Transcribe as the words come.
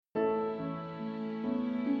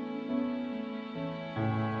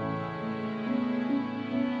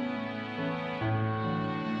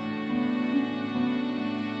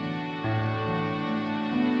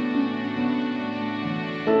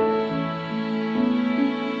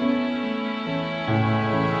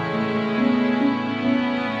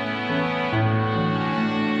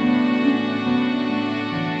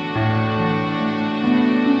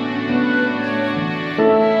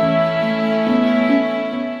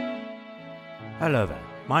Hello there,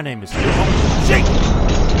 my name is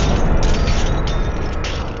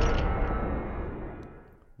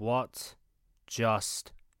What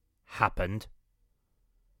just happened?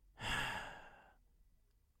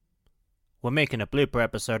 We're making a blooper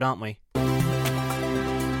episode, aren't we?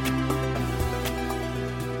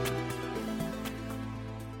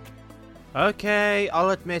 Okay, I'll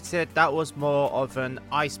admit it, that was more of an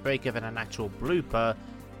icebreaker than an actual blooper,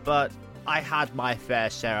 but I had my fair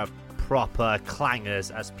share of proper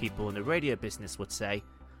clangers, as people in the radio business would say.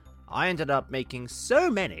 I ended up making so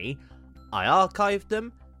many, I archived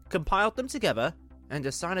them, compiled them together, and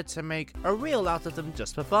decided to make a reel out of them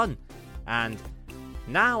just for fun. And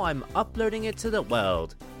now I'm uploading it to the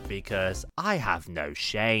world, because I have no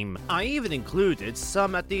shame. I even included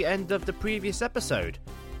some at the end of the previous episode.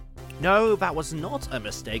 No, that was not a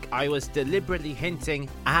mistake, I was deliberately hinting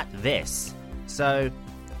at this. So,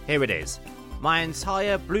 here it is. My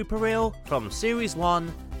entire blooper reel from Series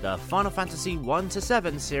 1, the Final Fantasy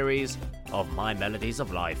 1-7 series of My Melodies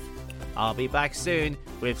of Life. I'll be back soon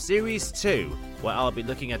with Series 2, where I'll be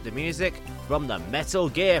looking at the music from the Metal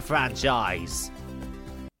Gear franchise.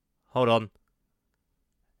 Hold on.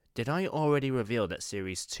 Did I already reveal that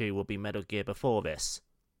Series 2 will be Metal Gear before this?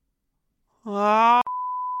 The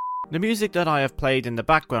music that I have played in the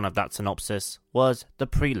background of that synopsis was the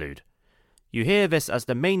prelude. You hear this as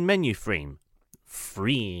the main menu theme.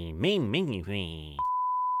 Main menu theme.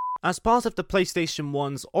 As part of the PlayStation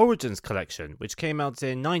 1's Origins collection, which came out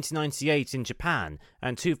in 1998 in Japan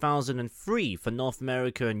and 2003 for North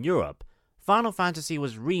America and Europe, Final Fantasy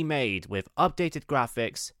was remade with updated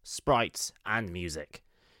graphics, sprites, and music.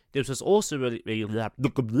 This was also released again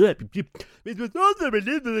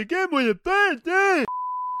with a bad.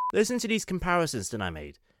 Listen to these comparisons that I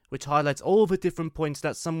made, which highlights all the different points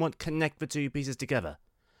that somewhat connect the two pieces together.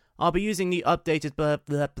 I'll be using the updated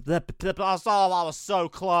oh, I was so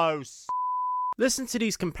close. Listen to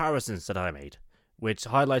these comparisons that I made, which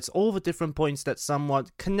highlights all the different points that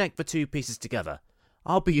somewhat connect the two pieces together.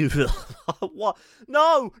 I'll be using what?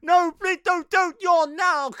 No, please don't yawn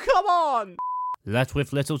now, come on! Left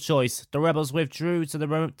with little choice, the rebels withdrew to the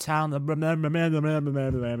remote town. The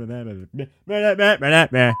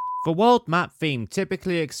world map theme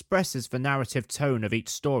typically expresses the narrative tone of each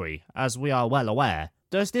story, as we are well aware.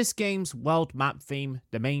 Does this game's world map theme,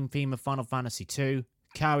 the main theme of Final Fantasy II,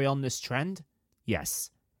 carry on this trend?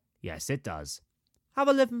 Yes. Yes, it does. Have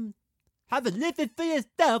a living for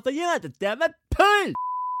yourself, and you have to damn it, pull!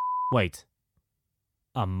 Wait.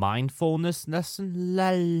 A mindfulness lesson?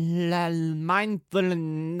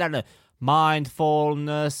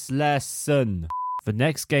 Mindfulness lesson. The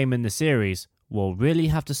next game in the series will really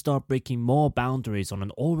have to start breaking more boundaries on an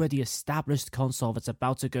already established console that's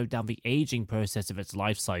about to go down the aging process of its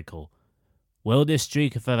life cycle. Will this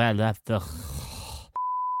streak of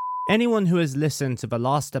Anyone who has listened to the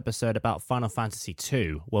last episode about Final Fantasy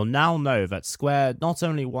II will now know that Square not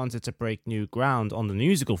only wanted to break new ground on the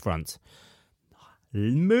musical front.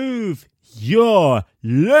 Move your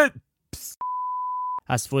lips!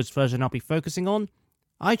 As for which version I'll be focusing on,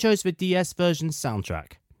 I chose the DS version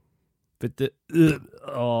soundtrack. But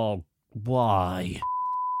why?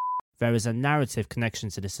 There is a narrative connection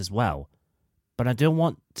to this as well, but I do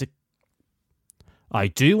want to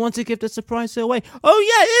give the surprise away. Oh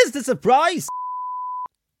yeah, it is the surprise!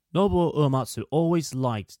 Nobuo Uematsu always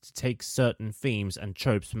liked to take certain themes and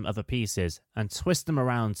tropes from other pieces and twist them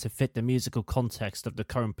around to fit the musical context of the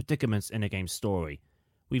current predicaments in a game's story.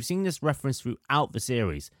 We've seen this reference throughout the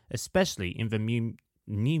series, especially in the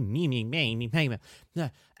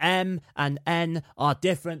M and N are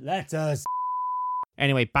different letters.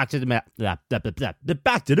 Anyway, back to the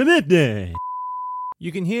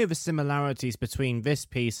You can hear the similarities between this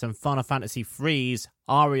piece and Final Fantasy III's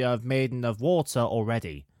aria of Maiden of Water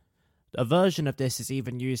already. A version of this is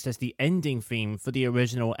even used as the ending theme for the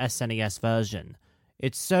original SNES version.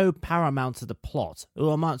 It's so paramount to the plot,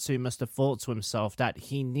 Uematsu must have thought to himself that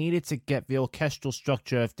he needed to get the orchestral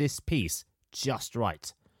structure of this piece just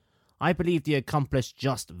right. I believe he accomplished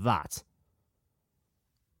just that.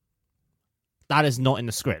 That is not in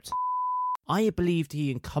the script. I believed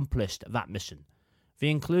he accomplished that mission. The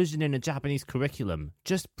inclusion in a Japanese curriculum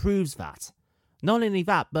just proves that. Not only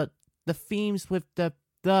that, but the themes with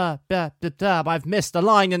I've missed a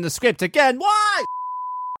line in the script again. Why?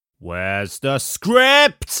 Where's the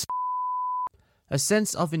script? A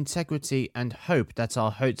sense of integrity and hope that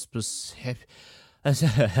our hopes A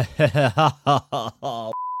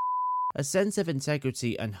sense of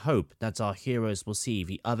integrity and hope that our heroes will see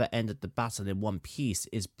the other end of the battle in one piece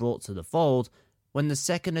is brought to the fold when the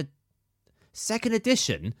second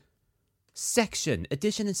edition Section.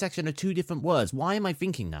 Addition and section are two different words. Why am I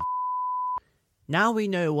thinking that? Now we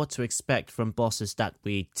know what to expect from bosses that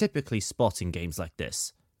we typically spot in games like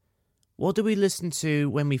this. What do we listen to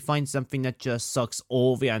when we find something that just sucks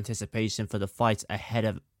all the anticipation for the fight ahead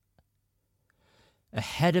of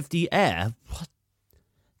the air? What?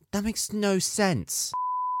 That makes no sense.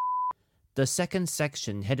 The second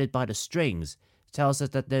section, headed by the strings, tells us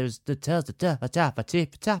that there's the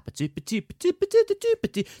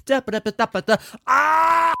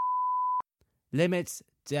limits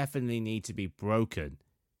definitely need to be broken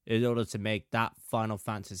in order to make that Final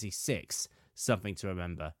Fantasy VI something to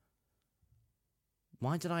remember.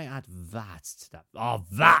 Why did I add that to that? Oh,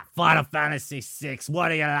 that Final Fantasy VI, what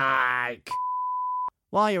do you like?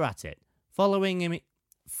 While you're at it,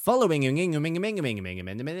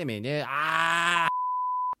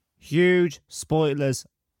 huge spoilers.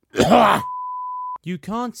 You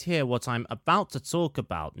can't hear what I'm about to talk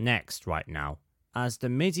about next right now, as the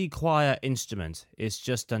MIDI choir instrument is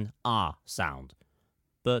just an ah sound.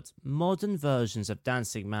 But modern versions of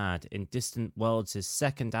Dancing Mad in Distant Worlds'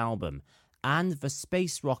 second album and the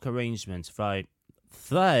space rock arrangement for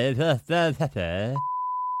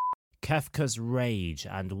Kefka's rage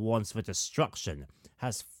and want for destruction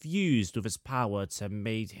has fused with his power to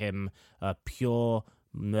make him a pure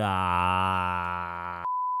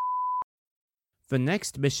The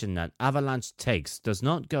next mission that Avalanche takes does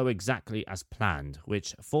not go exactly as planned,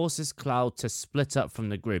 which forces Cloud to split up from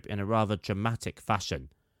the group in a rather dramatic fashion.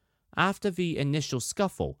 After the initial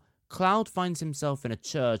scuffle, Cloud finds himself in a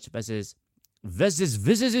church versus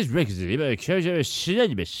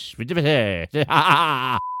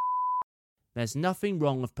There's nothing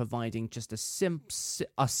wrong with providing just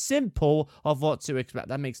a simple of what to expect.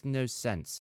 That makes no sense.